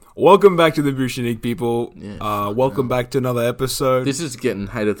Welcome back to the Buscemi people. Yeah. Welcome back to another episode. This is getting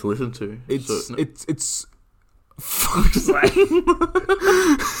hated to listen to. It's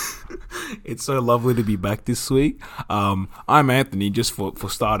it's so lovely to be back this week. I'm Anthony. Just for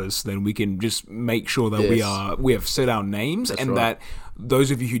starters, then we can just make sure that we have said our names. That's and right. that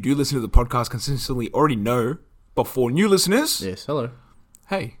those of you who do listen to the podcast consistently already know. But for new listeners, Yes, hello.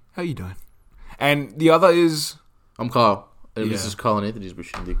 hey, how you doing? And the other is I'm Kyle. And Yeah. this is Kyle and Anthony's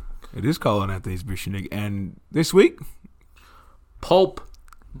Buscemi. it is Colin Anthony's Buscemi. And this week, Pulp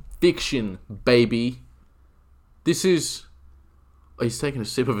Fiction, baby. This is... Oh, he's taking a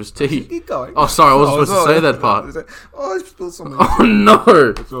sip of his tea. keep going. Oh, sorry, I wasn't supposed to say that part. Oh, I spilled something. Oh,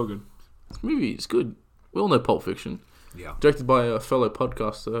 no. It's all good. This movie is good. We all know Pulp Fiction. Yeah. Directed by a fellow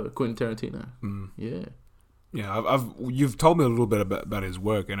podcaster, Quentin Tarantino. Yeah. Yeah, you've told me a little bit about his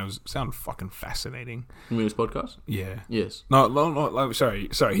work, and it sounded fucking fascinating. You mean his podcast? Yeah. Yes. No, sorry.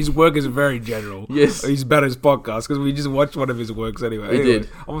 His work is very general. Yes. He's about his podcast, because we just watched one of his works anyway. We did.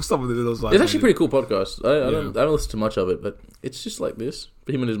 I'm going to stop with the little side. It's actually a pretty cool podcast. I don't listen to much of it, but it's just like this.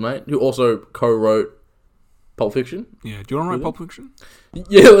 Him and his mate, who also co-wrote Pulp Fiction. Yeah. Do you want to write Pulp Fiction?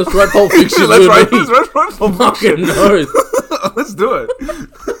 Yeah, let's write Pulp Fiction. let's write Pulp Fucking Fiction. no. Let's do it.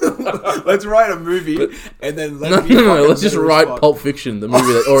 Let's write a movie, and then Let's just write Pulp Fiction, the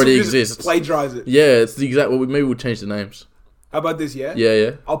movie that already exists. Plagiarize it. Yeah, it's the exact. Well, maybe we'll change the names. How about this? Yeah.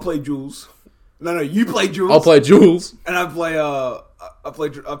 Yeah. I'll play Jules. No, you play Jules. I'll play Jules. And I play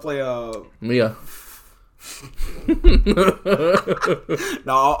Mia.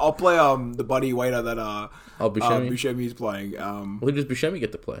 No, I'll play the buddy waiter that Buscemi. Buscemi is playing. Who does Buscemi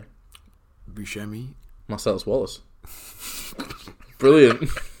get to play? Buscemi. Marcellus Wallace. Brilliant.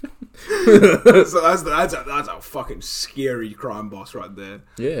 So that's a fucking scary crime boss right there.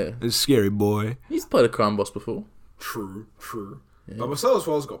 Yeah. A scary boy. He's played a crime boss before. True. Yeah. But Marcellus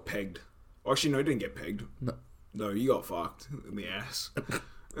Wallace got pegged. Actually, no, he didn't get pegged. No, he got fucked in the ass.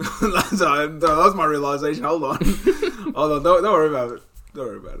 that was my realization. Hold on. Don't worry about it.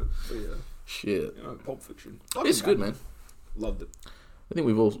 But yeah. Shit. Pulp Fiction. It's good, man. Loved it. I think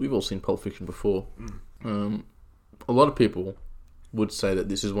we've all seen Pulp Fiction before. A lot of people would say that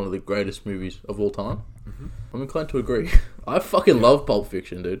this is one of the greatest movies of all time. Mm-hmm. I'm inclined to agree. I fucking love Pulp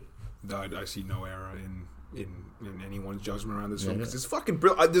Fiction, dude. I see no error in anyone's judgment around this film because it's fucking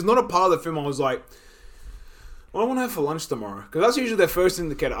brilliant. There's not a part of the film I was like, what do I want to have for lunch tomorrow? Because that's usually their first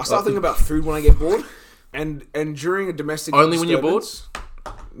indicator. I start thinking about food when I get bored, and during a domestic only when you're bored.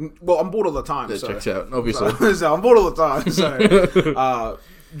 Well, I'm bored all the time. That so checks out, obviously. So I'm bored all the time. So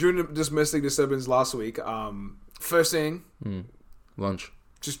during the domestic disturbance last week, first thing, lunch,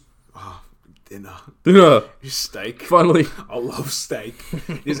 just dinner, just steak. Finally, I love steak.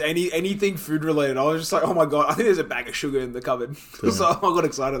 Just anything food related. I was just like, oh my god, I think there's a bag of sugar in the cupboard. So I got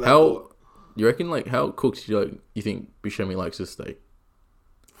excited. How you reckon? Like, how cooked you think Buscemi likes his steak?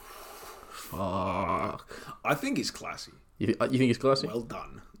 Fuck. I think he's classy. You think he's classy? Well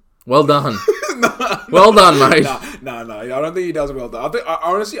done. Well done. Well done, mate. No. I don't think he does well done.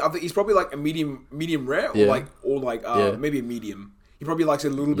 I think he's probably like a medium rare, or maybe a medium. He probably likes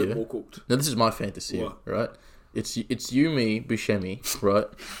it a little bit more cooked. Now this is my fantasy, What? right? It's you, me, Buscemi, right?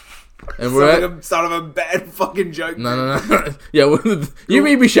 And we're at start of a bad fucking joke. No. Yeah, you,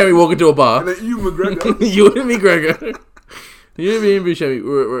 me, Buscemi walk into a bar. And then you, McGregor. You and me, Gregor. You, me, and Buscemi,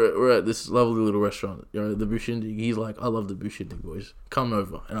 we're at this lovely little restaurant. You know, the Buscemi. He's like, I love the Buscemi boys. Come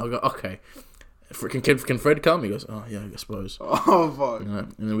over, and I'll go. Okay. Can Fred come? He goes, oh yeah, I suppose. Oh fuck. You know,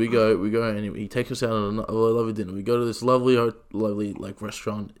 and then we go, and he takes us out on a lovely dinner. We go to this lovely like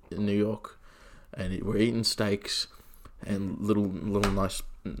restaurant in New York, and we're eating steaks and little nice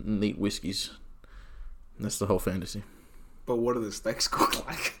neat whiskeys. And that's the whole fantasy. But what do the steaks cook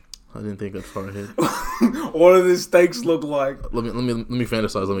like? I didn't think that far ahead. What do the steaks look like? Let me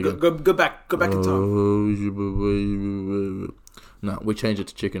fantasize. Let me go back in time. No, we changed it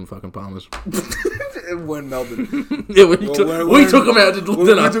to chicken fucking parmas. We're in Melbourne. Yeah, we took them out to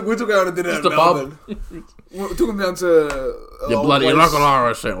dinner. We took out to dinner Just in a Melbourne. We took them down to you bloody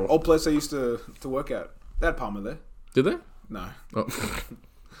Locolara cell. Old place I used to work at. They had parma there. Did they? No. Oh.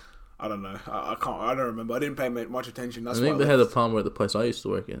 I don't know. I can't. I don't remember. I didn't pay much attention. That's I think they had a parma at the place I used to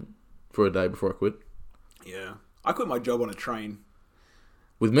work in for a day before I quit. Yeah, I quit my job on a train.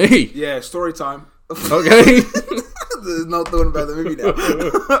 With me? Yeah, story time. Okay. There's not doing about the movie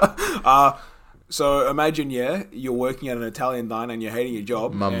now. So imagine, you're working at an Italian diner and you're hating your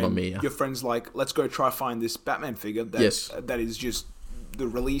job. Mamma mia. Your friend's like, let's go try find this Batman figure that is just the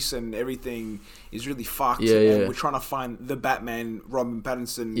release and everything is really fucked. Yeah, and yeah. we're trying to find the Batman, Robin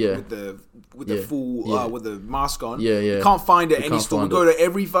Pattinson Yeah. with the full with the mask on. Yeah, yeah. We can't find it We any can't store. We find go to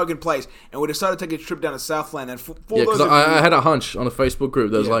every fucking place, and we decided to take a trip down to Southland. And for Yeah, those because of you, I had a hunch on a Facebook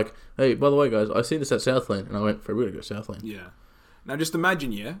group that was Yeah. like, "Hey, by the way, guys, I seen this at Southland," and I went, "We're gonna go Southland." yeah. Now just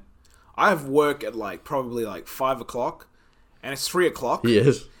imagine, yeah, I have work at like probably like 5 o'clock, and it's 3 o'clock,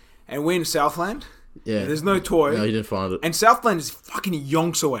 Yes. and we're in Southland. Yeah. And there's no toy. No, you didn't find it. And Southland is fucking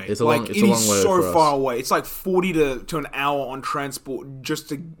yonks away. It's a like, long- it it's a is long way so for us. far away. It's like 40 to an hour on transport just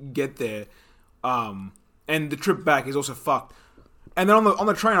to get there. And the trip back is also fucked. And then on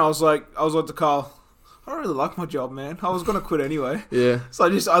the train, I was like to Carl, I don't really like my job, man. I was gonna quit anyway. Yeah. So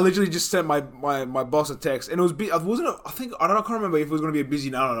I literally just sent my boss a text, and it was I can't remember if it was gonna be a busy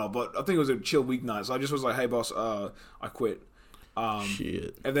night or not, but I think it was a chill weeknight. So I just was like, hey boss, I quit.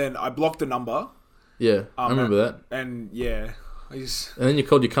 Shit. And then I blocked the number. Yeah, I remember that. And yeah, I just And then you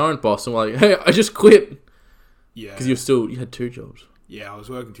called your current boss and were like, "Hey, I just quit," yeah, because you had 2 jobs. yeah, I was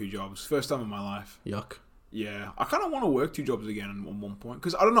working 2 jobs, first time in my life. Yuck. Yeah, I kind of want to work 2 jobs again at one point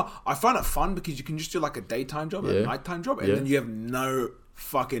because I don't know. I find it fun because you can just do like a daytime job, and a nighttime job, and then you have no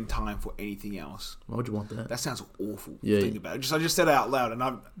fucking time for anything else. Why would you want that? That sounds awful. Yeah. Think about it. I just said it out loud, and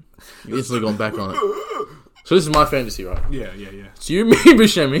I'm You instantly gone back on it. So this is my fantasy, right? yeah. So you, me,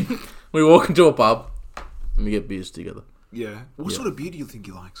 Buscemi, we walk into a pub and we get beers together. Yeah. What sort of beer do you think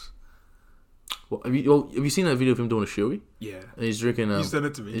he likes? Well, have you seen that video of him doing a shoey? Yeah. And he's drinking. You sent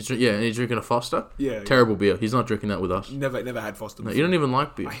it to me. And he's drinking a Foster. Yeah. Terrible beer. He's not drinking that with us. Never had Foster. No, you don't even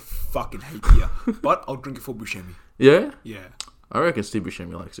like beer. I fucking hate beer, but I'll drink it for Buscemi. Yeah. Yeah. I reckon Steve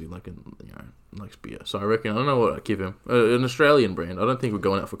Buscemi likes beer. So I reckon I don't know what I'd give him. An Australian brand. I don't think we're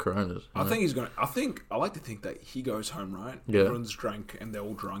going out for Coronas. I like to think that he goes home, right? Yeah. Everyone's drunk and they're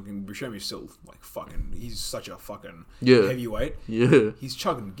all drunk, and Buscemi's still like fucking. He's such a fucking heavyweight. Yeah. He's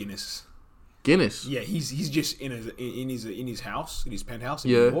chugging Guinness. Guinness. Yeah, he's just in his house, in his penthouse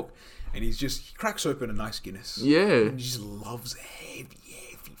in Yeah. New York, and he cracks open a nice Guinness. Yeah. And he just loves heavy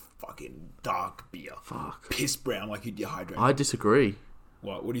fucking dark beer. Fuck. Piss brown like you'd dehydrate. I disagree.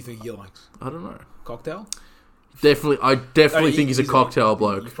 What do you think he likes? I don't know. Cocktail? I definitely think he's a cocktail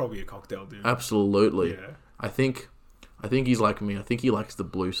bloke. He's probably a cocktail dude. Absolutely. Yeah. I think he's like me. I think he likes the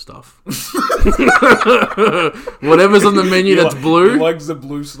blue stuff. Whatever's on the menu that's blue. He likes the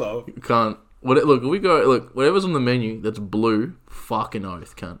blue stuff. Can't. Whatever's on the menu that's blue, fucking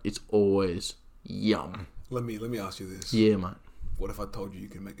oath, cunt. It's always yum. Let me ask you this. Yeah, mate. What if I told you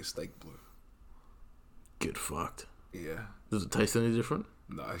can make a steak blue? Get fucked. Yeah. Does it taste any different?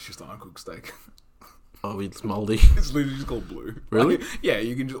 No, it's just an uncooked steak. Oh, it's moldy. It's literally just called blue. Really? Like, yeah,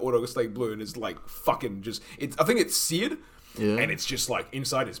 you can just order a steak blue, and it's like fucking just. I think it's seared, Yeah. and it's just like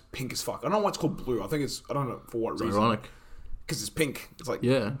inside is pink as fuck. I don't know why it's called blue. I think I don't know for what It's reason. ironic. Because it's pink. It's like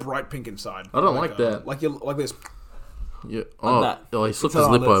bright pink inside. I don't like that. Like this. Yeah. Like Oh, he slipped his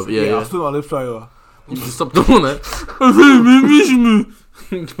lip over. Yeah. I flipped my lips over. You just stop doing that.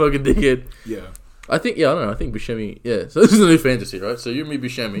 Fucking dickhead. Yeah. I think, I don't know. I think Buscemi, so this is a new fantasy, right? So you, me,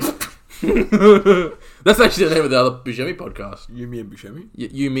 Buscemi. That's actually the name of the other Buscemi podcast. You, me, and Buscemi?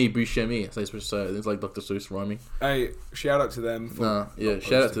 You, me, Buscemi. That's how you're supposed to say it. It's like Dr. Seuss rhyming. Hey, shout out to them.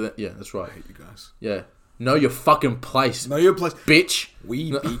 Shout out to them. Yeah, that's right. I hate you guys. Yeah. Know your fucking place. Know your place. Bitch.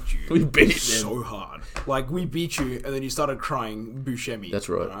 We beat you. We beat them. So hard. Like, we beat you, and then you started crying Buscemi. That's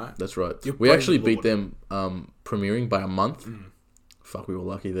right. Alright? That's right. You're We actually brave beat Lord. them premiering by a month. Fuck, we were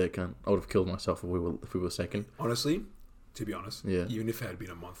lucky there, cunt. I would have killed myself if we were second. Honestly, to be honest, even if it had been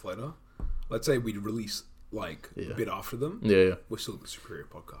a month later, let's say we'd release like a bit after them, we're still the superior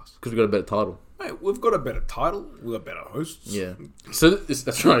podcast. Because we got a better title. Mate, we've got a better title, we've got better hosts. Yeah. So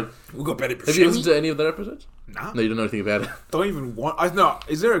that's right. We've got better Have you listened to any of their episodes? Nah. No, you don't know anything about it. Don't even want...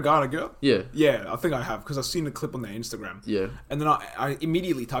 is there a guy and a girl? Yeah. Yeah, I think I have, because I've seen the clip on their Instagram. Yeah. And then I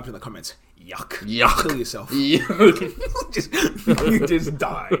immediately typed in the comments, yuck. Yuck. Kill yourself. Yuck. You just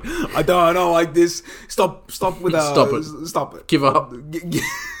die. I don't like this. Stop with Stop it. Stop it. Give up.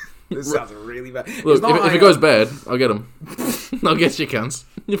 This sounds really bad. Look, if it goes bad, I'll get him. I'll get you, cunts.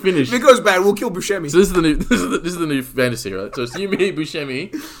 You're finished. If it goes bad, we'll kill Buscemi. So this is the new fantasy, right? So it's you, me,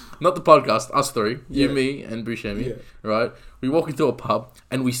 Buscemi, not the podcast, us three, you, me, and Buscemi, right? We walk into a pub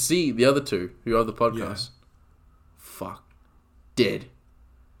and we see the other two who are the podcast. Fuck, dead.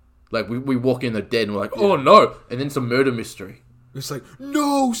 Like we walk in, they're dead, and we're like, oh no! And then it's a murder mystery. It's like,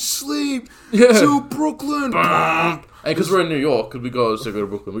 no sleep to Brooklyn. And because we're in New York, because we go to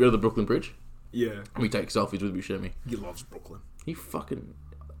Brooklyn, we go to the Brooklyn Bridge. Yeah, and we take selfies with Buscemi. He loves Brooklyn. He fucking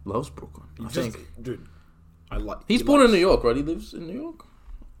loves Brooklyn. I think, dude. He's born in New York, right? He lives in New York.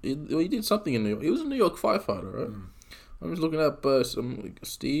 He did something in New York. He was a New York firefighter, right? I'm just looking up some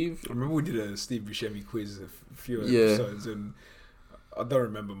Steve. I remember we did a Steve Buscemi quiz a few episodes, and I don't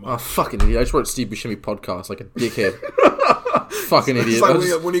remember much. Oh, fucking idiot. I just wrote Steve Buscemi podcast like a dickhead. Fucking idiot. It's like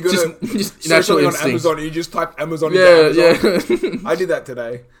when you go to search something on Amazon, you just type Amazon into Amazon. I did that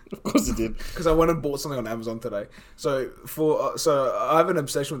today. Of course you did. Because I went and bought something on Amazon today. So I have an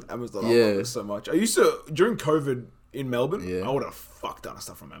obsession with Amazon. I love it so much. I used to, during COVID in Melbourne, I ordered a fuck ton of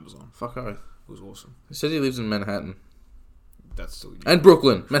stuff from Amazon. Fuck off. It was awesome. He says he lives in Manhattan. That's still... And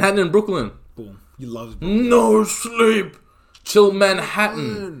Brooklyn. Manhattan and Brooklyn. Boom. He loves Brooklyn. No sleep till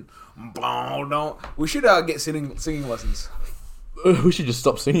Manhattan. No. We should get singing lessons. We should just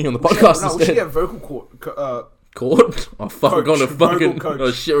stop singing on the podcast instead. We should get vocal court. Oh fuck, we're going to fucking... coach.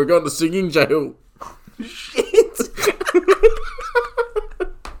 Oh shit, we're going to singing jail. Shit.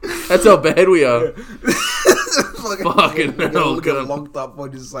 That's how bad we are. Yeah. Fucking hell. We'll get locked up for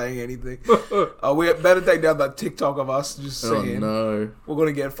just saying anything. We better take down that TikTok of us just saying. Oh no. We're going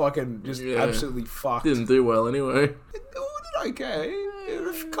to get fucking just absolutely fucked. Didn't do well anyway. It did okay.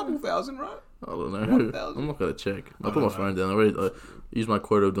 A couple thousand, right? I don't know. 1,000? I'm not going to check. I put my phone down. I used my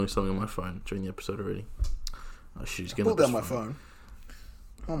quota of doing something on my phone during the episode already. Oh shit, he's getting pulled down my phone.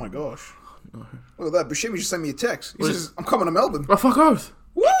 Oh my gosh. No. Look at that. Buscemi just sent me a text. He says, I'm coming to Melbourne. Oh, fuck off.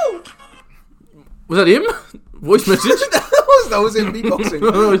 Woo! Was that him? Voice message? that was him beatboxing.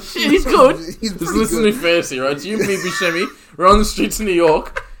 Oh shit, he's good. He's just listen to fantasy, right? So you and me, Buscemi, we're on the streets of New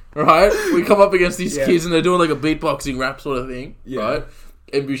York, right? We come up against these kids and they're doing like a beatboxing rap sort of thing, right?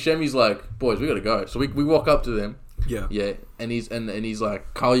 And Buscemi's like, boys, we gotta go. So we walk up to them. Yeah. And he's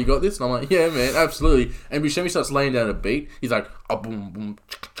like, Carl, you got this? And I'm like, yeah, man, absolutely. And Buscemi starts laying down a beat. He's like, boom, boom,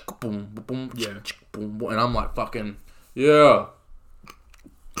 boom, boom, boom, and I'm like, fucking, yeah.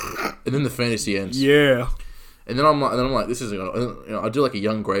 And then the fantasy ends. Yeah. And then I'm like, this isn't gonna. I do like a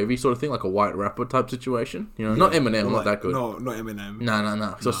Young Gravy sort of thing, like a white rapper type situation. You know, not Eminem, I'm not that good. No, not Eminem.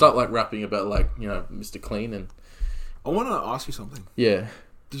 No. So I start like rapping about like Mr. Clean and. I want to ask you something. Yeah.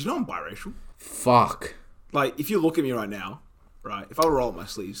 Did you know I'm biracial? Fuck. Like, if you look at me right now, right? If I roll up my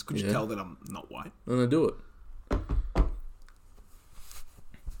sleeves, could you tell that I'm not white? I'm gonna do it.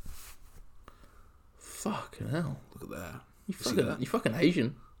 Fucking hell! Look at that. You fucking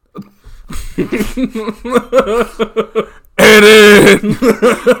Asian. Edit.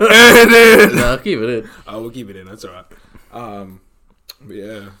 Nah, keep it in. We'll keep it in. That's all right. But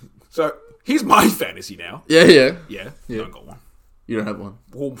yeah. So here's my fantasy now. Yeah. I don't got one. You don't have one.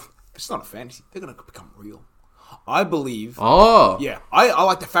 Well, it's not a fantasy. They're gonna become real. I believe. Oh. Yeah. I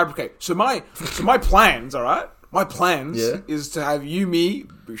like to fabricate. So my plans. All right. My plans is to have you, me,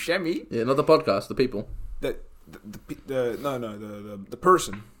 Buscemi. Yeah, not the podcast. The people. The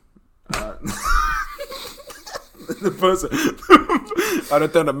person. The person. I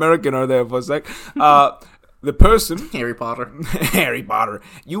don't turn American over there for a sec. The person. Harry Potter.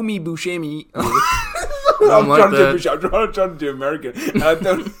 You, me, Buscemi. I'm trying to do American. And I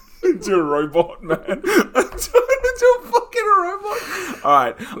turn into a robot, man. I turn into a fucking robot.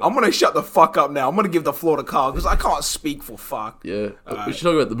 Alright, I'm gonna shut the fuck up now. I'm gonna give the floor to Carl because I can't speak for fuck. Yeah. We should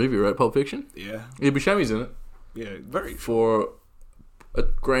talk about the movie, right? Pulp Fiction? Yeah. Yeah, Buscemi's in it. Yeah, very. For a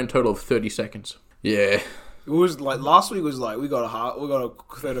grand total of 30 seconds. Yeah. It was like last week was like we got a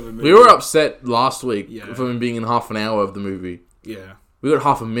third of a movie. We were upset last week for him being in half an hour of the movie. Yeah. We got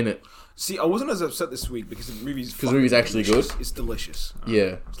half a minute. See, I wasn't as upset this week because the movie's actually delicious. good. It's delicious.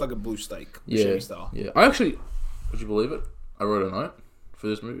 Yeah. It's like a blue steak. Yeah. Style. Yeah. I actually, would you believe it? I wrote a note for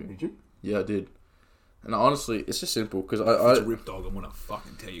this movie. Did you? Yeah, I did. And honestly, it's just simple because It's a rip dog. I'm gonna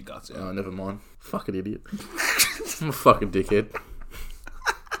fucking tear your guts out. Oh, never mind. Fucking idiot. I'm a fucking dickhead.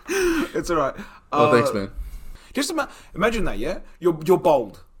 It's alright. Oh, thanks, man. Just imagine that, yeah? You're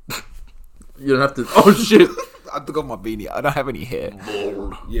bald. You don't have to. Oh shit! I took off my beanie. I don't have any hair.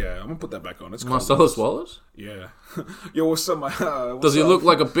 Bald. Yeah, I'm gonna put that back on. It's Marcellus Wallace. Yeah. Yo, what's up, my? Does he look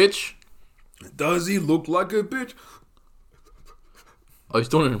like a bitch? Does he look like a bitch? Oh, he's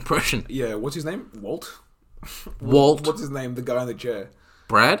doing an impression. Yeah. What's his name? Walt. What's his name? The guy in the chair.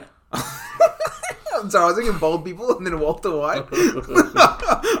 Brad. I'm sorry. I was thinking bald people and then Walter White.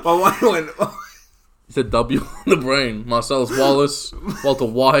 My one went. It's a W on the brain. Marcellus Wallace, Walter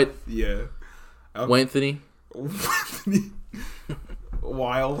White. Yeah. Wanthony.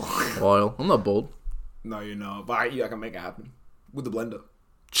 Weil. I'm not bald. No, you're not. But I can make it happen. With the blender.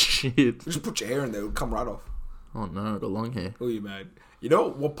 Shit. Just put your hair in there. It'll come right off. Oh no, the long hair. Oh, you mad? You know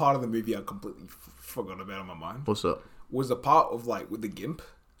what part of the movie I completely forgot about in my mind? What's up? Was the part of like with the gimp.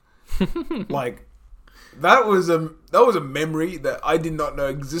 Like that was a memory that I did not know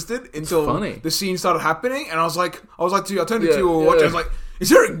existed until the scene started happening, and I was like, I turned to you and watching. I was like, is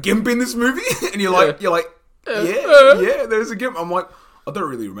there a gimp in this movie? And you're like, Yeah, there's a GIMP. I'm like, I don't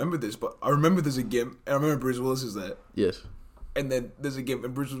really remember this, but I remember there's a GIMP, and I remember Bruce Willis is there. Yes. And then there's a GIMP,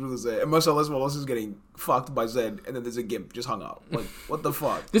 and Bruce Willis is there, and Marcel Wallace is getting fucked by Zed, and then there's a GIMP just hung up. Like, what the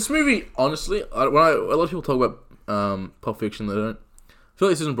fuck? This movie, honestly, a lot of people talk about Pulp Fiction, they don't. I feel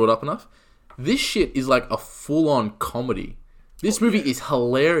like this isn't brought up enough. This shit is like a full-on comedy. This movie is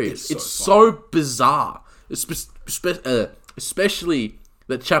hilarious. It's so bizarre. Especially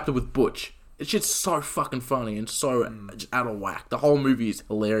that chapter with Butch. It's just so fucking funny and so just out of whack. The whole movie is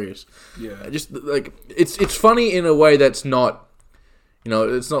hilarious. Yeah. Just like it's funny in a way that's not,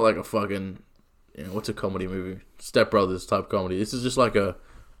 it's not like a fucking, what's a comedy movie? Step Brothers type comedy. This is just like a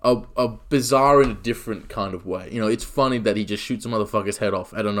bizarre in a different kind of way. It's funny that he just shoots a motherfucker's head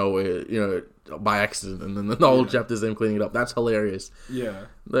off out of nowhere, by accident, and then the whole chapter's him cleaning it up. That's hilarious. Yeah.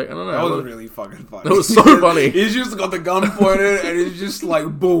 Like, I don't know. That was really fucking funny. That was so funny. He's just got the gun pointed, and he's just like,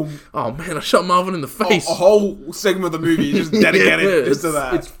 boom. Oh man, I shot Marvin in the face. A whole segment of the movie is just dedicated just to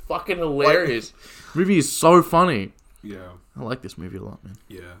that. It's fucking hilarious. The movie is so funny. Yeah. I like this movie a lot, man.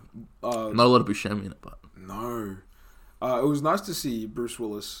 Yeah. Not a lot of Buscemi in it, but... No. It was nice to see Bruce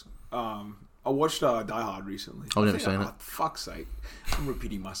Willis. I watched Die Hard recently. I've never seen it. Fuck's sake. I'm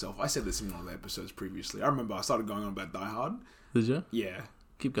repeating myself. I said this in one of the episodes previously. I remember I started going on about Die Hard. Did you? Yeah.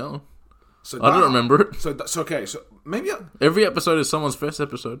 Keep going. So I don't remember it. So okay. So maybe... Every episode is someone's first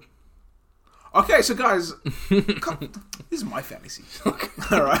episode. Okay, so guys... this is my fantasy.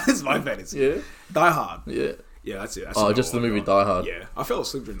 Alright, this is my fantasy. Yeah? Die Hard. Yeah. Yeah, that's it. That's just the movie Die Hard. Yeah. I fell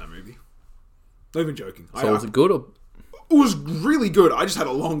asleep during that movie. Not even joking. So was it good or... It was really good. I just had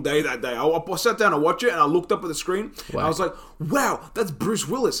a long day that day. I sat down to watch it, and I looked up at the screen, and I was like, wow, that's Bruce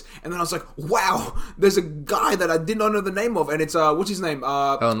Willis. And then I was like, wow, there's a guy that I did not know the name of, and it's, what's his name?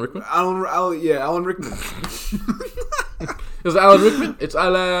 Alan Rickman? Alan Rickman. Is it Alan Rickman? It's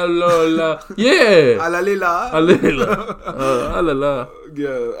Alala. Yeah. Alalila. Alala.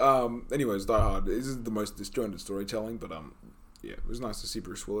 Yeah. Anyways, Die Hard. This is the most disjointed storytelling, but yeah, it was nice to see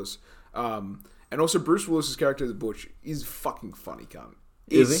Bruce Willis. And also, Bruce Willis's character as Butch is fucking funny, cunt.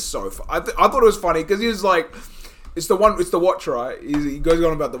 Is he? So funny. I thought it was funny because he was like, it's the watch, right? He goes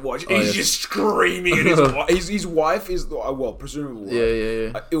on about the watch. And he's just screaming at his wife. His wife is, presumably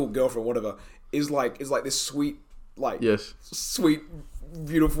wife, Yeah. ill girlfriend, whatever, is like this sweet, sweet,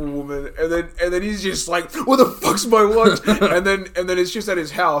 beautiful woman. And then he's just like, what the fuck's my watch? and then it's just at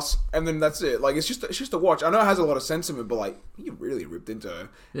his house, and then that's it. Like, it's just a watch. I know it has a lot of sentiment, but like, he really ripped into her.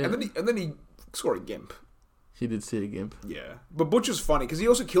 Yeah. And then he scored a GIMP. He did see a GIMP. Yeah, but Butch was funny because he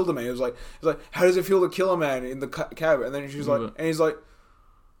also killed a man. He was like, how does it feel to kill a man in the cab? And then she's like, and he's like,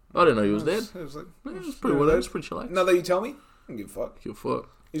 I didn't know he was dead. It was like, it was pretty well. It was pretty chillax. Now that you tell me, I don't give a fuck. Give a fuck.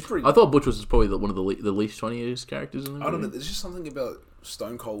 He's pretty. I thought Butch was probably one of the least 20-years characters in the movie. I don't know. There's just something about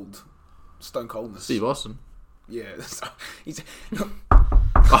stone coldness. Steve Austin. Yeah, he's.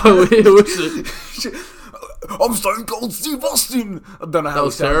 Oh, yeah, I'm Stone Cold Steve Austin. I don't know how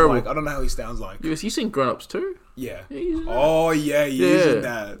he sounds like. I don't know how he sounds like. Has he seen Grown Ups too? Yeah. He is in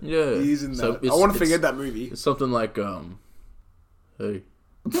that. Yeah. He's in that. I want to forget that movie. It's something like, hey.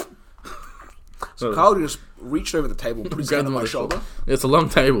 So Carl just reached over the table, put his hand on my shoulder. It's a long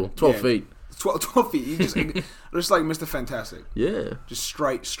table, 12 feet. 12 feet. He just like Mr. Fantastic. Yeah. Just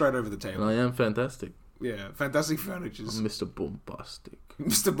straight over the table. And I am fantastic. Yeah, Fantastic Furniture. I'm Mr. Bombastic.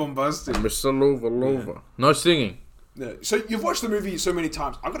 Mr. Bombastic. Mr. Lova. Yeah. No singing. Yeah. So you've watched the movie so many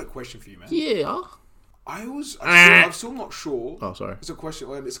times. I've got a question for you, man. Yeah. I'm still not sure. Oh, sorry. It's a question.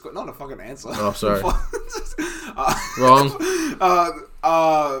 Well, it's not a fucking answer. Oh, sorry. Wrong.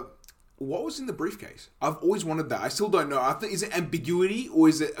 What was in the briefcase? I've always wanted that. I still don't know. I think, is it ambiguity or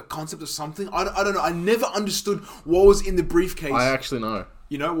is it a concept of something? I don't know. I never understood what was in the briefcase. I actually know.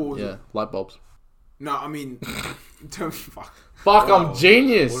 You know what was it? Yeah, light bulbs. No, I mean, fuck. Fuck, I'm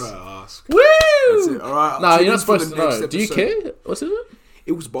genius. What did I ask? Woo! That's it. All right. No, you're not supposed to know. Do you care? What's in it?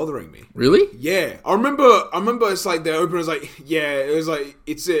 It was bothering me. Really? Yeah. I remember it's like the opener was like, yeah, it was like,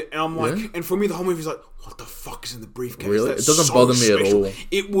 it's it. And I'm like, and for me, the whole movie was like, what the fuck is in the briefcase? Really? That's it doesn't so bother me special. at all.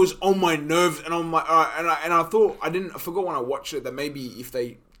 It was on my nerves, and I'm like, all right, and I thought, I forgot when I watched it that maybe if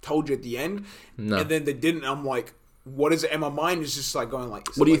they told you at the end, and then they didn't, I'm like, what is it? And my mind is just like going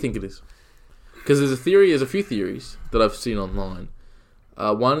like, what do you think it is? Because there's a few theories that I've seen online.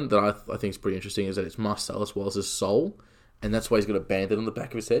 One that I think is pretty interesting is that it's Marcellus Wallace's soul, and that's why he's got a bandit on the back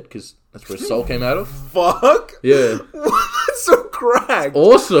of his head, because that's where his soul came out of. Fuck? Yeah. That's so cracked.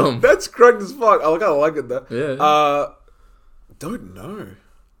 Awesome. That's cracked as fuck. I kind of like it though. Yeah. Don't know.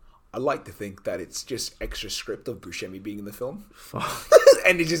 I like to think that it's just extra script of Buscemi being in the film. Fuck.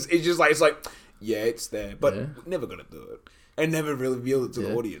 And it's just like, yeah, it's there, but we're never gonna do it. and never really revealed it to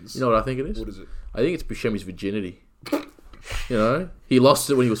the audience. You know what I think it is? What is it? I think it's Buscemi's virginity. You know, he lost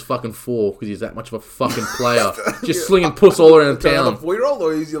it when he was fucking 4 because he's that much of a fucking player, just slinging puss all around town. 4-year-old,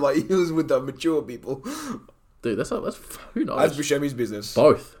 or is he like he was with the mature people? Dude, that's who knows? That's Buscemi's business.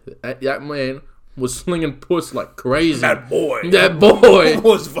 Both. That man was slinging puss like crazy. That boy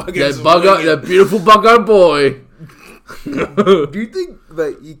was fucking that beautiful bugger boy. Do you think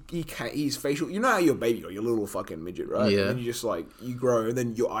that he's facial? You know how you're a baby or you're a little fucking midget, right? Yeah. And then you just like you grow, and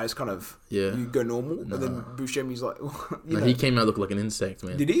then your eyes kind of you go normal, and then Buscemi's like, he came out looking like an insect,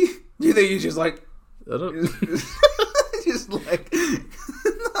 man. Did he? Do you think he's just like? I don't. Just like.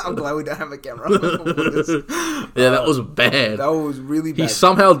 I'm glad we don't have a camera. That was bad. That was really bad.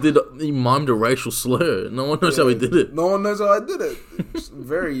 He mimed a racial slur. No one knows how he did it. No one knows how I did it. It's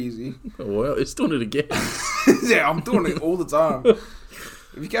very easy. Well, it's doing it again. Yeah, I'm doing it all the time.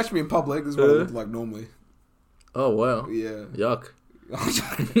 If you catch me in public, this is what I look like normally. Oh, wow. Yeah. Yuck.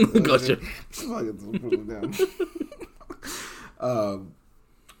 Gotcha. Put it down.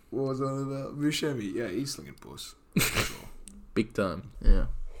 What was that about? Buscemi. Yeah, he's slinging puss. Big time. Yeah.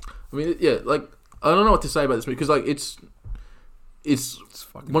 I mean, yeah, like, I don't know what to say about this movie, because, like, it's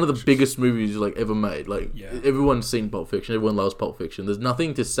one of the biggest movies, like, ever made. Like, everyone's seen Pulp Fiction. Everyone loves Pulp Fiction. There's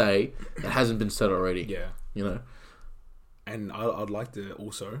nothing to say that hasn't been said already. Yeah. You know? And I'd like to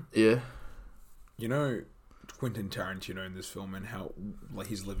also... Yeah. You know, Quentin Tarantino in this film and how, like,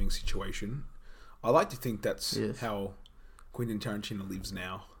 his living situation. I like to think that's how Quentin Tarantino lives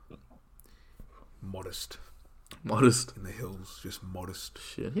now. Modest. In the hills, just modest.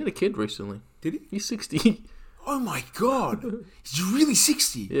 Shit, he had a kid recently. Did he? He's 60. Oh my god, he's really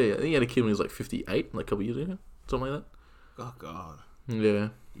 60. Yeah, I think he had a kid when he was like 58, like a couple years ago, something like that. Oh god. Yeah.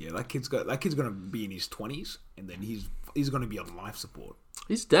 Yeah, that kid's gonna be in his 20s, and then he's gonna be on life support.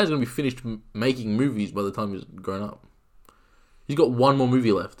 His dad's gonna be finished making movies by the time he's grown up. He's got one more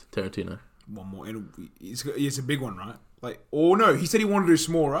movie left, Tarantino. One more, and it's a big one, right? Like, oh no, he said he wanted to do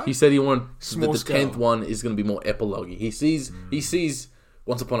small, right? He said he wanted small. The 10th one is going to be more epilogue-y. He sees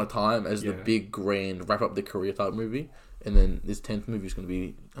Once Upon a Time as the big, grand, wrap up the career type movie, and then this 10th movie is going to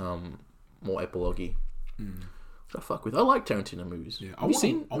be more epilogue-y. Which I fuck with. I like Tarantino movies. Yeah, I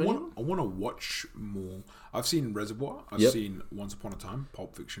want to watch more. I've seen Reservoir. I've seen Once Upon a Time,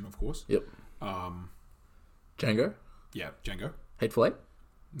 Pulp Fiction, of course. Yep. Django. Yeah, Django. Hateful Eight.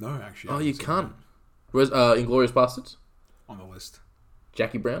 No, actually. Oh, you can't. Inglourious Bastards. On the list.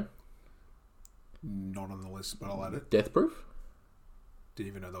 Jackie Brown. Not on the list, but I'll add it. Death Proof. Didn't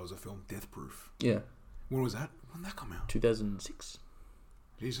even know that was a film. Death Proof. Yeah. When was that? When did that come out? 2006.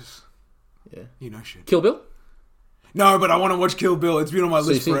 Jesus. Yeah. You know shit. Kill Bill? No, but I want to watch Kill Bill. It's been on my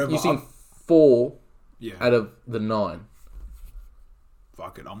list forever. You've seen 4 out of the 9.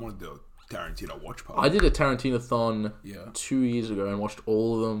 Fuck it. I'm going to do a Tarantino watch party. I did a Tarantino-thon 2 years ago and watched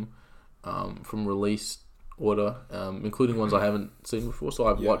all of them from release order, including ones I haven't seen before. So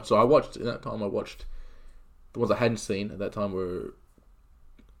I watched in that time. I watched the ones I hadn't seen at that time.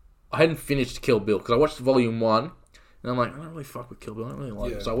 I hadn't finished Kill Bill because I watched Volume 1, and I'm like, I don't really fuck with Kill Bill. I don't really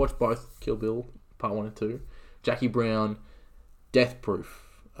like it. So I watched both Kill Bill Part 1 and 2, Jackie Brown, Death Proof.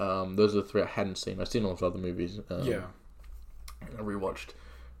 Those are the 3 I hadn't seen. I've seen lots of other movies. I rewatched.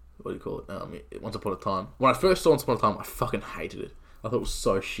 What do you call it? Once Upon a Time. When I first saw Once Upon a Time, I fucking hated it. I thought it was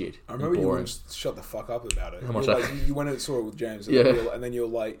so shit. I remember you wouldn't shut the fuck up about it. How much you went and saw it with James, and then you were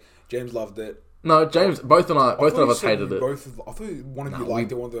like, James loved it. No, James. Both of us hated it. I thought one of you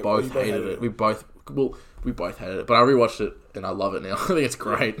liked it. We both hated it. We both hated it. But I rewatched it and I love it now. I think it's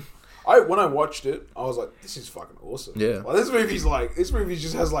great. When I watched it, I was like, "This is fucking awesome." Yeah. Like, this movie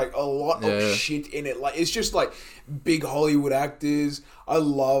just has like a lot of shit in it. Like, it's just like big Hollywood actors. I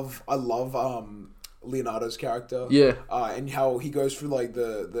love Leonardo's character. Yeah. And how he goes through like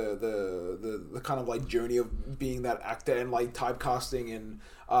the kind of like journey of being that actor and like typecasting and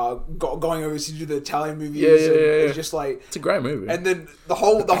going overseas to the Italian movies. Yeah. It's just like, it's a great movie. And then the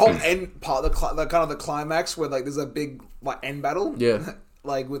whole end part, the kind of the climax where like there's a big like end battle. Yeah.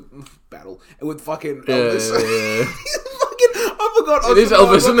 Like with fucking Elvis. Yeah. I forgot. It is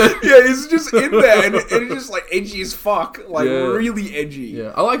Elvis, isn't it? Yeah, he's just in there, and it's just like edgy as fuck, like really edgy.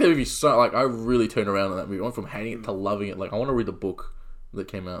 Yeah, I like that movie so. Like, I really turned around on that movie. I went from hating it to loving it. Like, I want to read the book that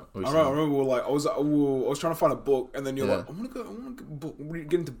came out. I remember we were like, I was trying to find a book, and then you're like, I want to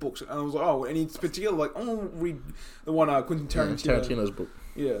get into books, and I was like, oh, any particular? Like, I want to read the one Quentin Tarantino's book.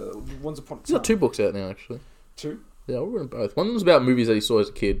 Yeah, Once Upon a Time. He's got 2 books out now, actually. 2. Yeah, we're reading both. One was about movies that he saw as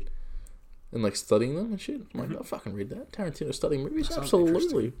a kid. And like studying them and shit. I'm like, I'll fucking read that. Tarantino studying movies? That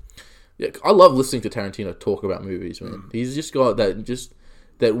absolutely. Yeah, I love listening to Tarantino talk about movies, man. He's just got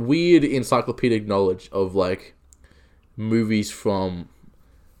that weird encyclopedic knowledge of like movies from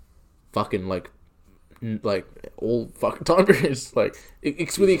fucking like all fucking time periods. Like,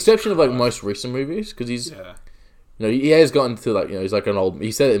 with the exception of like most recent movies, because he's, he has gotten to like, he's like an old.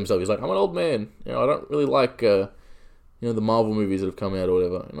 He said it himself. He's like, I'm an old man. I don't really like, the Marvel movies that have come out or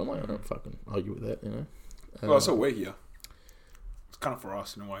whatever. And I'm like, I don't fucking argue with that. Well, so we're here. It's kind of for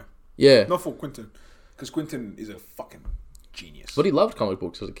us in a way. Yeah, not for Quentin, because Quentin is a fucking genius. But he loved comic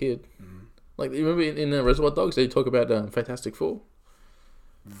books as a kid. Like, you remember in Reservoir Dogs, they talk about Fantastic Four.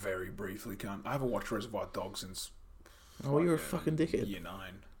 Very briefly, cunt. I haven't watched Reservoir Dogs since. Oh, you're a fucking dickhead. Year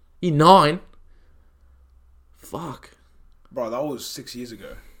 9. Year 9? Fuck. Bro, that was 6 years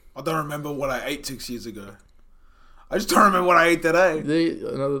ago. I don't remember what I ate 6 years ago. I just don't remember what I ate today. I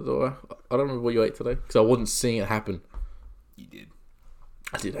don't remember what you ate today because I wasn't seeing it happen. You did.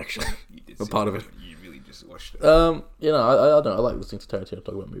 I did actually. You did. I'm part of it. You really just watched it. I don't know. I like listening to Tarantino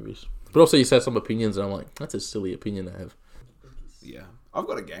talk about movies, but also he says some opinions, and I'm like, that's a silly opinion to have. Yeah, I've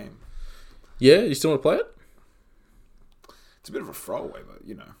got a game. Yeah, you still want to play it? It's a bit of a throwaway, but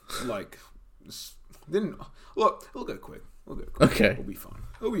like, then look, it'll go quick. Okay, It'll be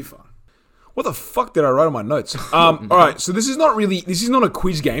fun. What the fuck did I write on my notes? All right, so this is not a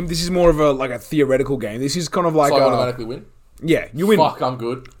quiz game. This is more of a theoretical game. This is kind of like so I automatically win. Yeah, you win. Fuck, I'm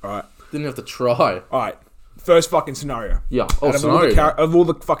good. All right, didn't have to try. All right, first fucking scenario. Yeah. Of all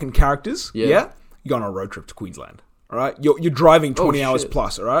the fucking characters, you go on a road trip to Queensland. All right, you're driving 20 hours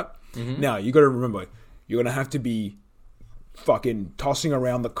plus. All right? Now you got to remember, you're gonna have to be fucking tossing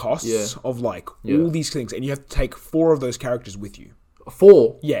around the costs of all these things, and you have to take 4 of those characters with you.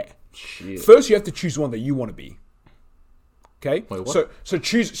 4? Yeah. Shit. First, you have to choose one that you want to be. Okay. Wait, what? So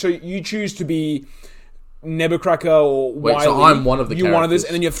you choose to be Nebuchadnezzar or Wiley. So I'm one of the characters. You're one of this,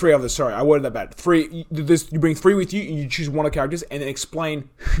 and then you have 3 others. Sorry, I worded that bad. 3. You bring 3 with you, and you choose one of the characters, and then explain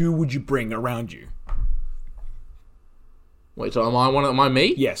who would you bring around you. Wait, so am I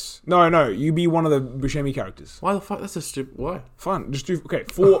me? Yes. No. You be one of the Buscemi characters. Why the fuck? That's a stupid. Why? Fine. Just do. Okay.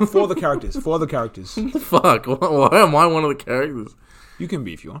 4 the characters. 4 other characters. What the fuck? Why am I one of the characters? You can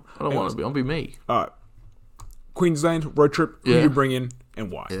be if you want. I don't want to be. I'll be me. All right. Queensland road trip. Who you bring in and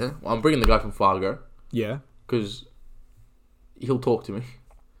why? Yeah. Well, I'm bringing the guy from Fargo. Yeah. Because he'll talk to me.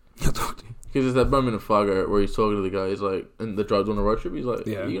 He'll talk to you. Because there's that moment in Fargo where he's talking to the guy. He's like, and the drive's on the road trip. He's like,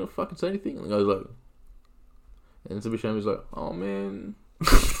 "Are you gonna fucking say anything?" And the guy's like, and Buscemi's like, "Oh man,"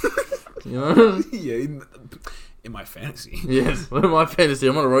 Yeah. In my fantasy. Yes, in my fantasy,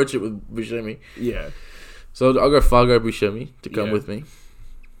 I'm on a road trip with Buscemi. Yeah. So I'll go Fargo Buscemi to come with me.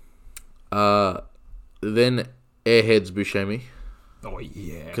 Then Airheads Buscemi. Oh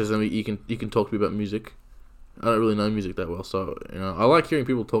yeah. Because then you can talk to me about music. I don't really know music that well, so I like hearing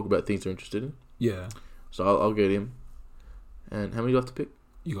people talk about things they're interested in. Yeah. So I'll get him. And how many do I have to pick?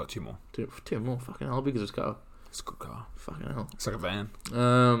 You got 2 more. 2 more. Fucking hell, how big is this car? It's a good car. Fucking hell. It's like a van.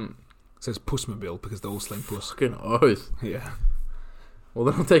 It says Pussmobile because they're all sling puss. Fucking oath. Yeah. Well,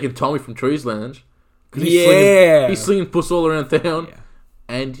 then I'm taking Tommy from Trees Lounge. He's slinging puss all around town. Yeah.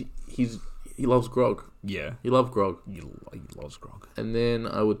 And he loves grog. Yeah. He loves grog. He loves grog. And then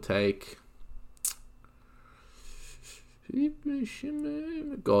I would take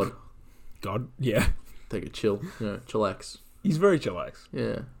God. Yeah. Take a chill. Chillax. He's very chillax.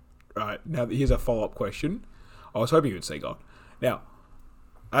 Yeah. Right. Now, here's a follow-up question. I was hoping you would say God. Now,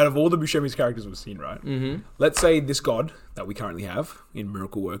 out of all the Buscemi's characters we've seen, right? Mm-hmm. Let's say this God that we currently have in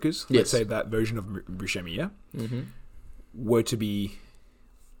Miracle Workers, let's say that version of Buscemi, were to be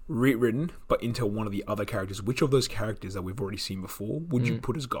rewritten, but into one of the other characters. Which of those characters that we've already seen before would you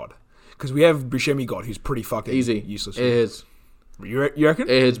put as God? Because we have Buscemi God, who's pretty fucking useless. Airheads. You reckon?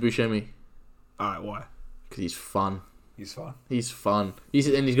 Airheads Buscemi. Alright, why? Because he's fun. He's fun.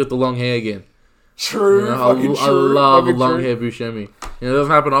 And he's got the long hair again. True. I love long hair Buscemi. It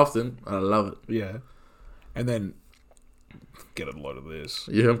doesn't happen often. I love it. Yeah. And then get a load of this.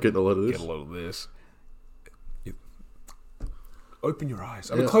 Yeah, I'm getting a lot of this. Get a load of this. Open your eyes.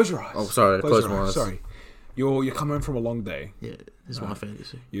 I mean, close your eyes. Oh, sorry. Close my eyes. Sorry. You're coming home from a long day. Yeah, this is my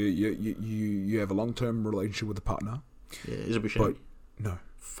fantasy. You have a long-term relationship with a partner. Yeah, is it Buscemi? But no.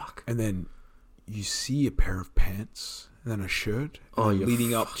 Fuck. And then you see a pair of pants and then a shirt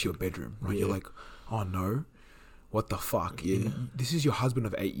leading up to your bedroom. Right? Yeah. You're like, oh no, what the fuck? Yeah. This is your husband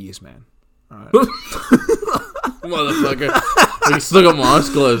of 8 years, man. All right. Motherfucker. You still got my eyes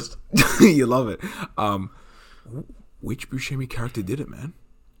closed. You love it. Which Buscemi character did it, man?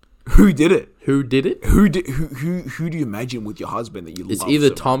 Who did it? Who did it? Who do you imagine with your husband that you love? It's either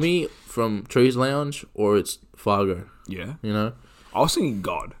so Tommy from Trees Lounge or it's Fargo. Yeah. I was thinking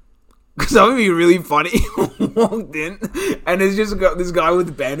God. Because that would be really funny. Walked in and it's just got this guy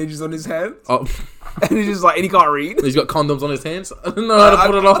with bandages on his hands. Oh. and he's just like, and he can't read. He's got condoms on his hands. I don't know how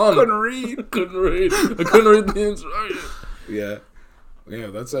to put it on. I couldn't read. I couldn't read the instructions. Yeah.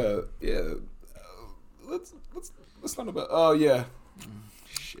 That's That's not about. Oh yeah.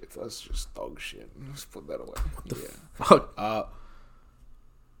 Shit, that's just dog shit. Let's put that away. Fuck.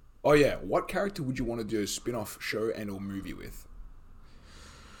 Oh yeah. What character would you want to do a spin-off show and or movie with?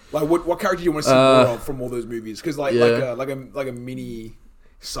 Like what character do you want to see more of from all those movies? Because like a mini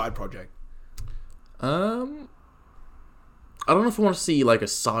side project. I don't know if I want to see like a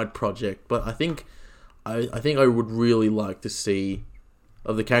side project, but I think I would really like to see,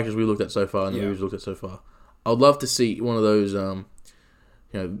 of the characters we looked at so far and the movies we looked at so far, I would love to see one of those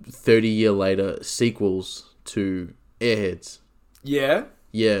 30-year later sequels to Airheads. Yeah.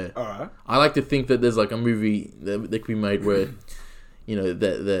 Yeah. All right. I like to think that there's like a movie that could be made where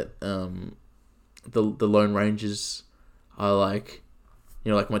that the Lone Rangers are like,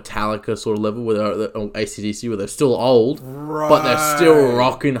 like Metallica sort of level, where they're AC/DC, where they're still old, right, but they're still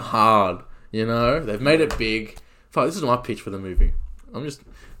rocking hard. They've made it big. Fuck, this is my pitch for the movie. I'm just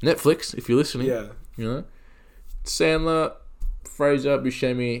Netflix, if you're listening. Yeah. Sandler, Fraser,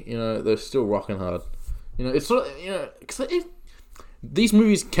 Buscemi, they're still rocking hard. It's sort of, because these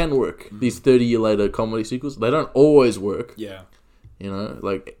movies can work. These 30-year later comedy sequels, they don't always work. Yeah.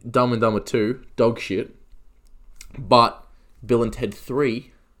 Like Dumb and Dumber 2, dog shit. But Bill and Ted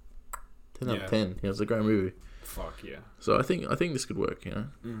 3, 10 out of 10. It's a great movie. Fuck yeah. So I think this could work. I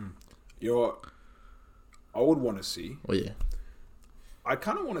would want to see. Oh yeah. I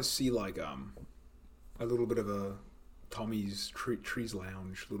kind of want to see like a little bit of a Tommy's Trees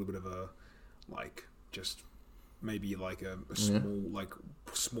Lounge, a little bit of a like just maybe like a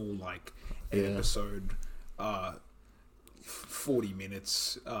small episode 40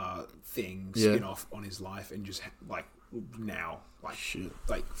 minutes thing spin off on his life, and just like now shit,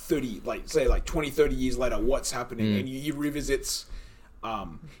 like 30 say 20-30 years later, what's happening, and he revisits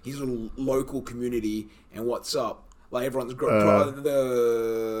his little local community and what's up. Like everyone's the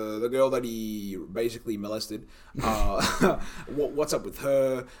girl that he basically molested. What's up with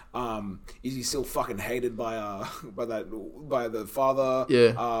her? Is he still fucking hated by the father?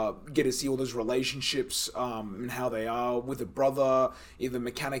 Yeah. Get to see all those relationships and how they are with the brother. If the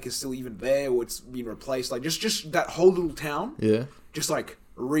mechanic is still even there or it's been replaced. Like just that whole little town. Yeah. Just like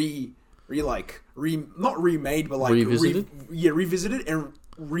not remade, but like revisited. Revisited and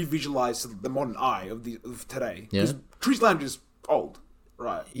revisualized to the modern eye of today. Yeah. Because Trees Lounge is old,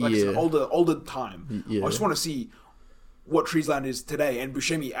 right? Like it's an older time. Yeah. I just want to see what Trees Lounge is today, and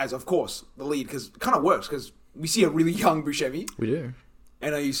Buscemi as, of course, the lead, because it kind of works, because we see a really young Buscemi. We do.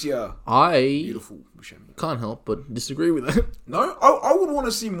 And you see a beautiful Buscemi. Can't help but disagree with that. No? I would want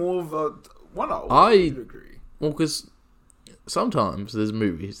to see more of a... I agree. Well, because sometimes there's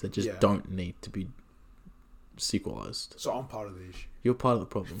movies that just don't need to be sequelized. So I'm part of the issue. You're part of the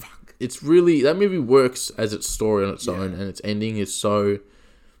problem. Fuck. It's really... That movie works as its story on its own, and its ending is so...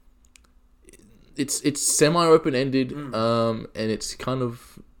 It's semi-open-ended, and it's kind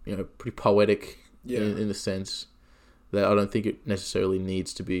of, pretty poetic in the sense that I don't think it necessarily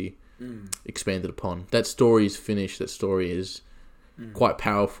needs to be expanded upon. That story is finished. That story is quite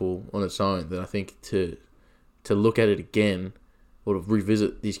powerful on its own, that I think to look at it again or to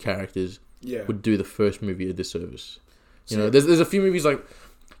revisit these characters would do the first movie a disservice. There's a few movies, like,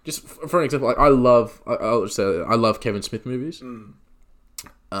 just for an example, like I'll say I love Kevin Smith movies, and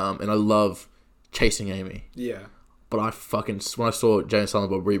I love Chasing Amy. Yeah. But when I saw Jay and Silent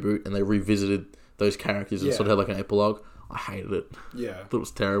Bob Reboot and they revisited those characters and sort of had like an epilogue, I hated it. Yeah. I thought it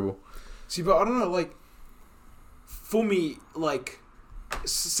was terrible. See, but I don't know, like, for me, like,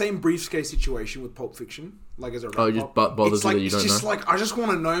 same briefcase situation with Pulp Fiction, like as a it just bothers you that you don't know? It's just like, I just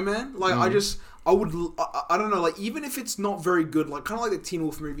want to know, man. Like, I don't know, like, even if it's not very good, like, kind of like the Teen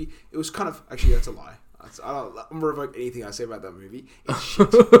Wolf movie, it was kind of, actually, that's a lie. I'm gonna revoke anything I say about that movie. It's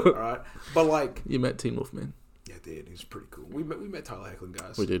shit, alright? But, like... You met Teen Wolf, man. Yeah, I did. He was pretty cool. We met Tyler Hoechlin,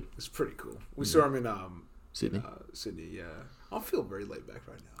 guys. We did. It's pretty cool. We saw him in Sydney. Sydney, yeah. I feel very laid back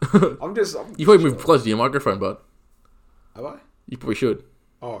right now. I'm you probably moved closer to your microphone, bud. Have I? You probably should.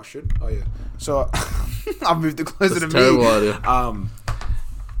 Oh, I should? Oh, yeah. So, I moved it closer to me. Terrible idea.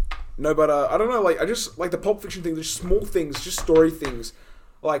 No, but I don't know, like, I just, like, the Pulp Fiction thing, just small things, just story things.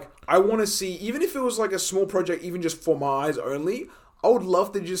 Like, I want to see, even if it was, like, a small project, even just for my eyes only, I would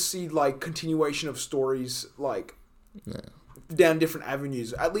love to just see, like, continuation of stories, like, down different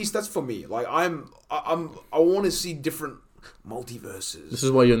avenues. At least that's for me. Like, I want to see different multiverses. This is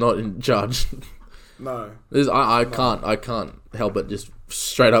why you're not in charge. No. I can't help but just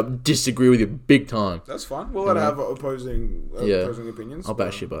straight up disagree with you big time. That's fine. We'll let have opposing opinions. I'll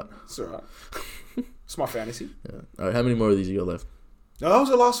bash you, but it's alright. It's my fantasy. Yeah. Alright, how many more of these you got left? No, that was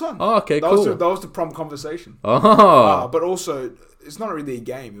the last one. Oh, okay, that cool. That was the prompt conversation. Oh. But also, it's not really a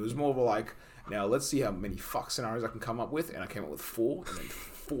game. It was more of a like, now let's see how many fuck scenarios I can come up with, and I came up with 4, and then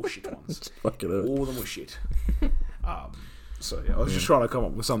 4 shit ones. All of them were shit. So yeah, I was just trying to come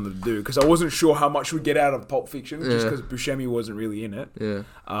up with something to do because I wasn't sure how much we'd get out of Pulp Fiction, just because Buscemi wasn't really in it. Yeah.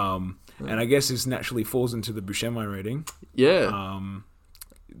 And I guess this naturally falls into the Buscemi rating. Yeah.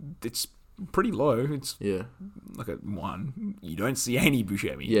 It's pretty low. It's like a 1. You don't see any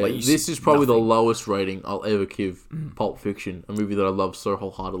Buscemi. Yeah, like this is probably the lowest rating I'll ever give Pulp Fiction, a movie that I love so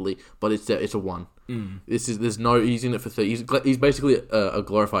wholeheartedly. But it's a 1. He's in it for 30. He's basically a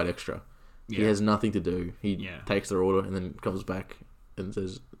glorified extra. Yeah. He has nothing to do. He takes their order and then comes back and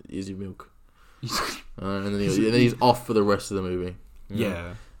says, "Here's your milk," and then he's off for the rest of the movie.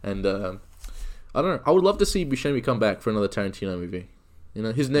 Yeah, and I don't know. I would love to see Buscemi come back for another Tarantino movie. You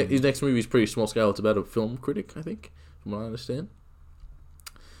know, his next movie is pretty small scale. It's about a film critic, I think, from what I understand.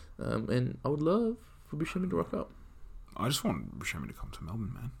 And I would love for Buscemi to rock up. I just want Buscemi to come to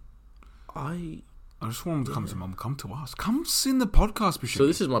Melbourne, man. I just want him to come to Melbourne. Come to us. Come sing the podcast, Buscemi. So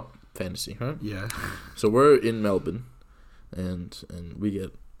this is my fantasy, right? Yeah. So we're in Melbourne, and we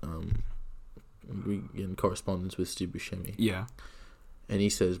get in correspondence with Steve Buscemi. Yeah. And he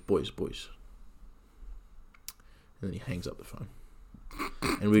says, "Boys," and then he hangs up the phone.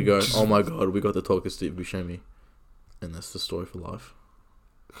 And we go, "Oh my god, we got to talk to Steve Buscemi," and that's the story for life.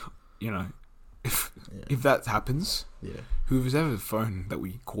 You know, if that happens, whoever's ever the phone that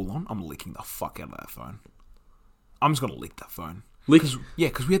we call on, I'm licking the fuck out of that phone. I'm just gonna lick that phone. Because we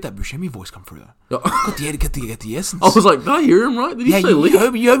had that Buscemi voice come through there. Got the essence. I was like, did I hear him right? Did he say lick? You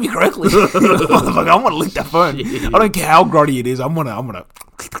heard me correctly. Motherfucker, I want to lick that phone. I don't care how grotty it is. I'm gonna.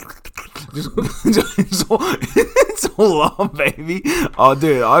 It's all on, baby. Oh,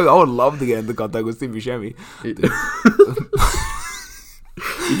 dude, I would love to get into contact with Steve Buscemi.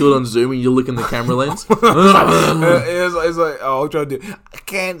 You do it on Zoom and you're licking the camera lens. It's like, oh, I'm trying to do. I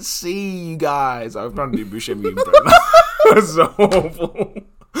can't see you guys. I'm trying to do Buscemi. It's so awful.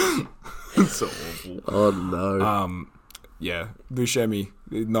 It's so awful. Oh no. Yeah, Buscemi,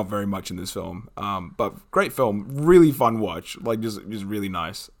 not very much in this film. But great film, really fun watch. Like just really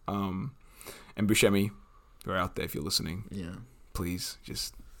nice. And Buscemi, if you're out there, if you're listening, please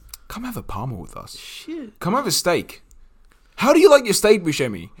just come have a Palmer with us. Shit. Come have a steak. How do you like your steak,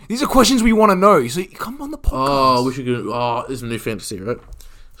 Buscemi? These are questions we want to know. So come on the podcast. Oh, we should go. Oh, this is a new fantasy, right?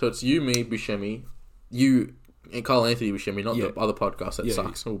 So it's you, me, Buscemi, you and Carl Anthony Buscemi, not the other podcast that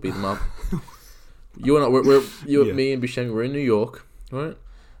sucks. We'll beat them up. You and I, me and Buscemi, we're in New York, right?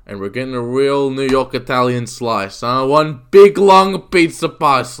 And we're getting a real New York Italian slice. One big long pizza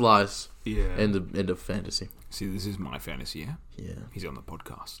pie slice. Yeah. End of fantasy. See, this is my fantasy, yeah? Yeah. He's on the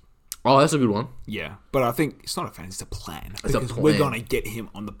podcast. Oh, that's a good one. Yeah, but I think it's not a fantasy, it's a plan. It's because we're going to get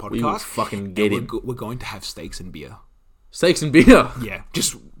him on the podcast. We will fucking get him. We're going to have steaks and beer. Steaks and beer? Yeah,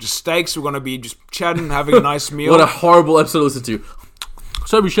 just steaks. We're going to be just chatting, having a nice meal. What a horrible episode to listen to.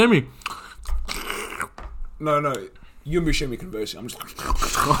 So, Buscemi. No. You and Buscemi conversing. I'm just like...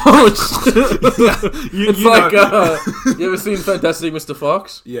 you ever seen Fantastic Mr.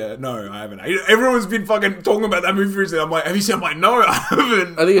 Fox? Yeah, no, I haven't. Everyone's been fucking talking about that movie recently. I'm like, have you seen it? I'm like, no, I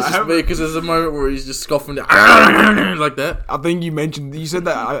haven't. I think it's just me because there's a moment where he's just scoffing like that. I think you said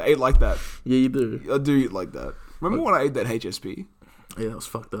that I ate like that. Yeah, you do. I do eat like that. Remember when I ate that HSP? Yeah, that was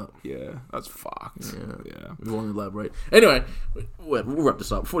fucked up. Yeah, that's fucked. Yeah. We won't elaborate. Anyway, we'll wrap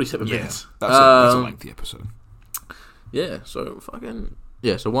this up. 47 minutes. That's a lengthy episode. Yeah, so fucking...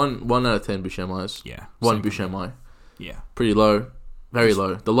 Yeah, so 1 out of 10 Buscemi's. Yeah. 1 Buscemi. Yeah. Pretty low. Very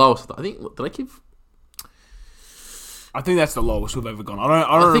low. The lowest... I think... Did I give... I think that's the lowest we've ever gone.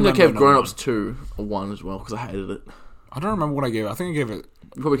 I think I gave Grown Ups 2 a 1 as well, because I hated it. I don't remember what I gave it. I think I gave it...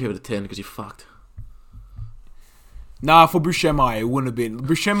 You probably gave it a 10, because you fucked. Nah, for Buscemi, it wouldn't have been...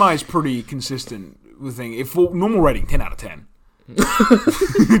 Buscemi is pretty consistent with thing. If for normal rating, 10 out of 10. 10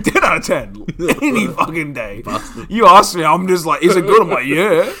 out of 10 any fucking day. Bastard. You ask me, I'm just like, is it good? I'm like,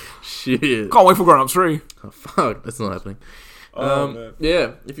 yeah. Shit. Can't wait for Grown Ups 3. Oh, fuck, that's not happening.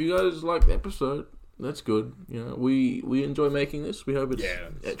 Yeah, if you guys like the episode, that's good. You know, we enjoy making this. We hope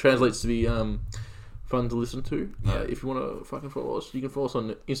it translates to be fun to listen to. If you want to fucking follow us, you can follow us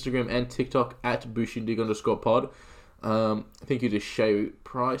on Instagram and TikTok at bushindig_pod. Thank you to Shay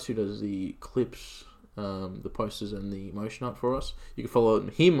Price, who does the clips, the posters and the motion art for us. You can follow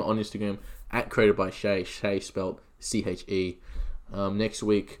him on Instagram at created by Shay spelled CHE. Next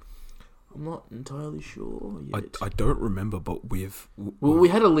week I'm not entirely sure yet. I don't remember, but we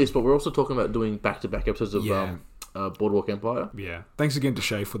had a list, but we're also talking about doing back-to-back episodes of Yeah. Boardwalk Empire. Yeah. Thanks again to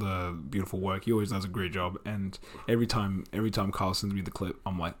Shay for the beautiful work. He always does a great job. And every time Carl sends me the clip,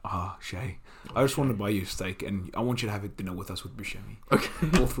 I'm like, Shay, I just want to buy you a steak, and I want you to have a dinner with us with Buscemi.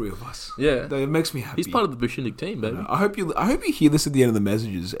 Okay. All three of us. Yeah. It makes me happy. He's part of the Bushindig team, baby. I hope you hear this at the end of the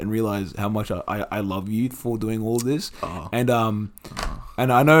messages and realize how much I love you for doing all this. And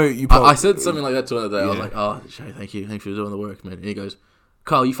I know you. I said something like that to him the other day. Yeah. I was like, Shay, thank you. Thanks for doing the work, man. And he goes,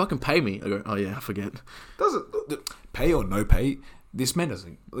 Carl, you fucking pay me. I go, oh yeah, I forget. Doesn't pay or no pay? This man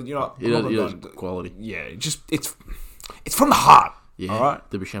doesn't. You know, He does quality. Yeah, it's from the heart. Yeah, all right.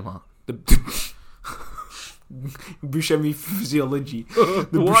 The Buscemi heart. The Buscemi physiology.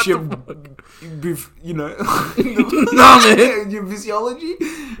 The What Buscemi, you know. No, man. Your physiology.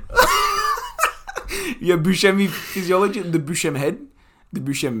 Your Buscemi physiology. The Buscemi head. The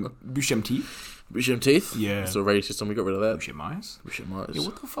Buscemi teeth. Buscemi teeth. Yeah. It's a rating system. We got rid of that. Buscemi eyes. Buscemi eyes. Yeah,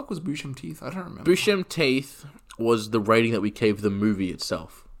 what the fuck was Buscemi teeth? I don't remember. Buscemi teeth was the rating that we gave the movie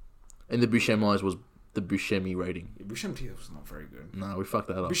itself, and the Buscemi eyes was the Buscemi rating. Yeah, Buscemi teeth was not very good. No, we fucked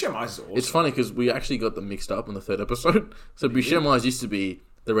that up. Buscemi eyes is awesome. It's funny because we actually got them mixed up in the third episode. So Buscemi eyes used to be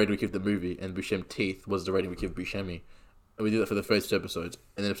the rating we give the movie, and Buscemi teeth was the rating we give Buscemi. And we did that for the first 2 episodes.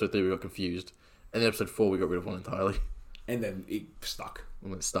 And then episode 3 we got confused. And then episode 4 we got rid of one entirely. And then it stuck.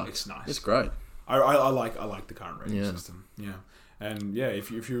 And it stuck. It's nice. It's great. I like the current rating Yeah. system. Yeah. And yeah, if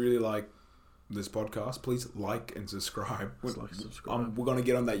you really like this podcast, please like and subscribe. We're going to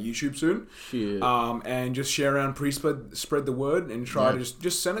get on that YouTube soon. Shit. And just share around, spread the word, and try to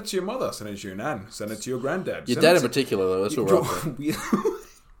just send it to your mother, send it to your nan, send it to your granddad. Your dad in particular, though. That's what we're after.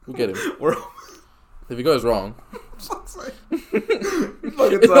 We'll get him. If he goes wrong. Fuck's sake.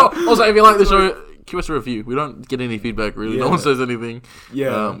 Also, if you like the show, give us a review. We don't get any feedback, really. Yeah. No one says anything.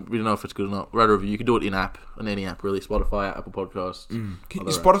 Yeah. We don't know if it's good or not. Write a review. You can do it in-app, on any app, really. Spotify, Apple Podcasts.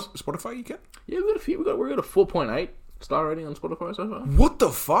 Spotify you can? Yeah, we got a few. We got a 4.8 star rating on Spotify so far. What the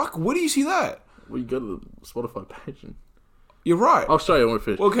fuck? Where do you see that? Well, you go to the Spotify page. And You're right. I'll show you when we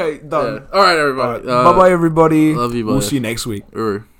finish. Okay, done. Yeah. All right, everybody. Bye-bye, everybody. Love you, bye. We'll see you next week. Uru.